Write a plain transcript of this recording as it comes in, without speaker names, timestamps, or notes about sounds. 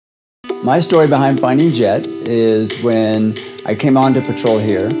My story behind finding Jet is when I came on to patrol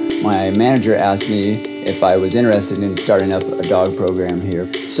here, my manager asked me if I was interested in starting up a dog program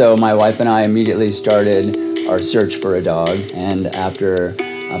here. So my wife and I immediately started our search for a dog, and after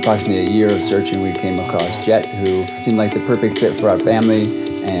approximately a year of searching, we came across Jet, who seemed like the perfect fit for our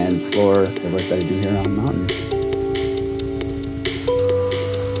family and for the work that I do here on the mountain.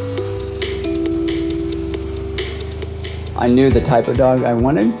 I knew the type of dog I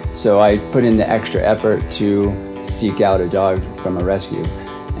wanted, so I put in the extra effort to seek out a dog from a rescue,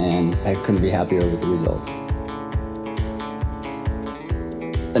 and I couldn't be happier with the results.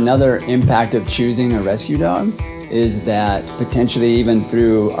 Another impact of choosing a rescue dog is that potentially even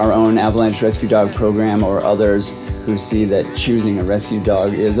through our own avalanche rescue dog program or others who see that choosing a rescue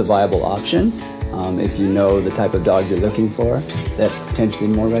dog is a viable option, if you know the type of dog you're looking for, that potentially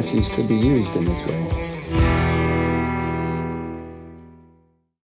more rescues could be used in this way.